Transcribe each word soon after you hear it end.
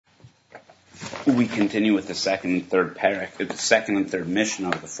We continue with the second and third mission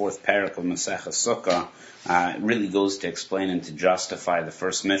of the fourth parak of Masechah Sukkah. It really goes to explain and to justify the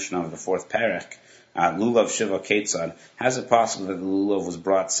first mission of the fourth parak. Lulav Shiva Ketzad. How's it possible that the lulav was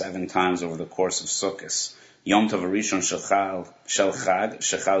brought 7 times over the course of Sukkot? Yom Tov Rishon Shel Chag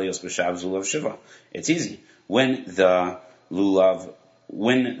Shechal Yos B'Shav Lulav Shiva. It's easy. When the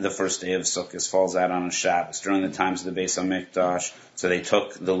first day of Sukkot falls out on a Shabbos, during the times of the Beis HaMikdash, so they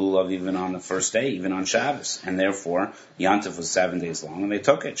took the lulav even on the first day, even on Shabbos, and therefore Yantif was 7 days long, and they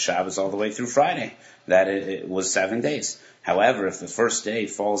took it Shabbos all the way through Friday. That it was 7 days. However, if the first day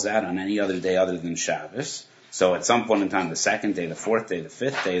falls out on any other day other than Shabbos, so at some point in time, the second day, the fourth day, the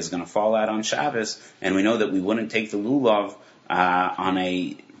fifth day is going to fall out on Shabbos, and we know that we wouldn't take the lulav on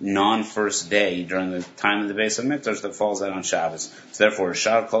a non-first day during the time of the Beis HaMikdash that falls out on Shabbos. So therefore,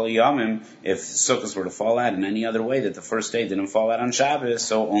 Shar Kol Yamim, if Sukkot were to fall out in any other way that the first day didn't fall out on Shabbos,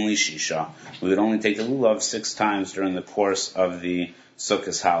 so only Shisha. We would only take the lulav 6 times during the course of the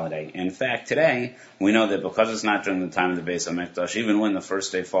Sukkot holiday. In fact, today, we know that because it's not during the time of the Beis HaMikdash, even when the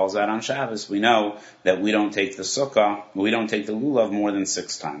first day falls out on Shabbos, we know that we don't take the Sukkah, we don't take the lulav more than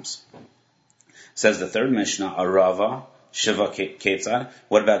 6 times. Says the third Mishnah, Arava, Shiva Ketzad.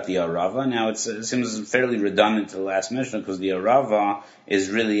 What about the Arava? Now it seems fairly redundant to the last Mishnah because the Arava is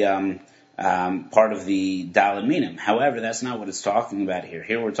really part of the Daled Minim. However, that's not what it's talking about here.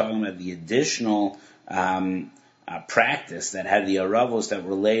 Here we're talking about the additional practice that had the Aravos that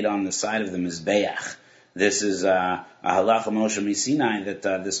were laid on the side of the Mizbeach. This is a halacha Moshe Misinai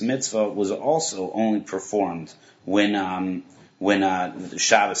that this mitzvah was also only performed when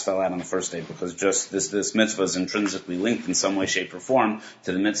Shabbos fell out on the first day, because just this mitzvah is intrinsically linked in some way, shape, or form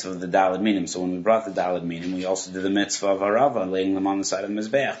to the mitzvah of the Daled Minim. So when we brought the Daled Minim, we also did the mitzvah of Arava, laying them on the side of the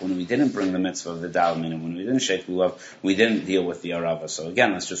Mizbeach. When we didn't bring the mitzvah of the Daled Minim, when we didn't shake lulav, we didn't deal with the Arava. So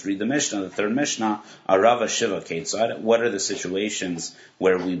again, let's just read the Mishnah, the third Mishnah, Arava Shiva Ketzad. What are the situations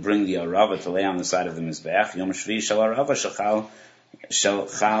where we bring the Arava to lay on the side of the Mizbeach? Yom Shvi Shel Arava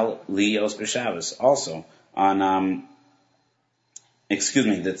Shechal Li Yos B'Shabbos. Also, on that's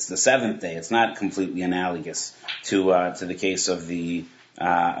the 7th day. It's not completely analogous to the case of the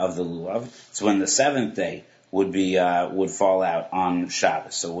lulav. So when the 7th day would fall out on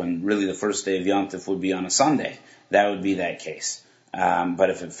Shabbos. So when really the first day of Yom Tov would be on a Sunday, that would be that case. But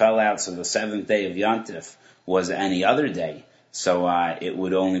if it fell out, so the 7th day of Yom Tov was any other day, so it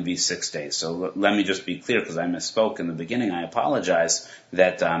would only be 6 days. So let me just be clear, because I misspoke in the beginning. I apologize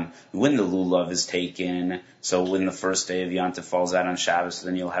that when the lulav is taken, so when the first day of Yom Tov falls out on Shabbos,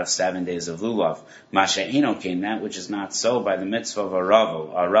 then you'll have 7 days of lulav. Masha'eno came, that which is not so by the mitzvah of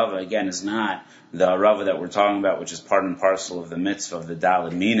Arava. Arava, again, is not the Arava that we're talking about, which is part and parcel of the mitzvah of the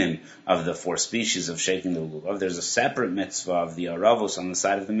Daled Minim of the 4 species of shaking the lulav. There's a separate mitzvah of the Aravos on the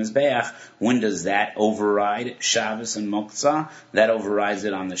side of the Mizbeach. When does that override Shabbos and Moktzah? That overrides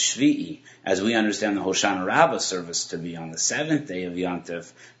it on the Shvi'i. As we understand the Hoshana Rabbah service to be on the 7th day of Yom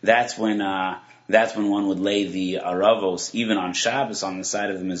Tov, that's when one would lay the Aravos, even on Shabbos, on the side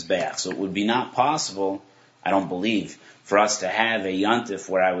of the Mizbeach. So it would be not possible, I don't believe, for us to have a Yom Tov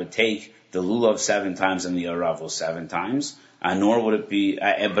where I would take the lulav 7 times and the Aravos 7 times. Nor would it be,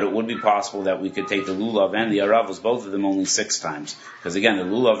 but it would be possible that we could take the lulav and the Aravos, both of them, only 6 times. Because again, the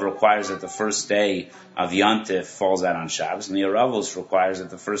lulav requires that the first day of Yom Tov falls out on Shabbos, and the Aravos requires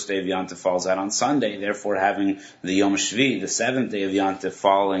that the first day of Yom Tov falls out on Sunday, therefore having the Yom Shvi, the 7th day of Yom Tov,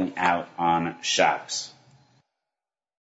 falling out on Shabbos.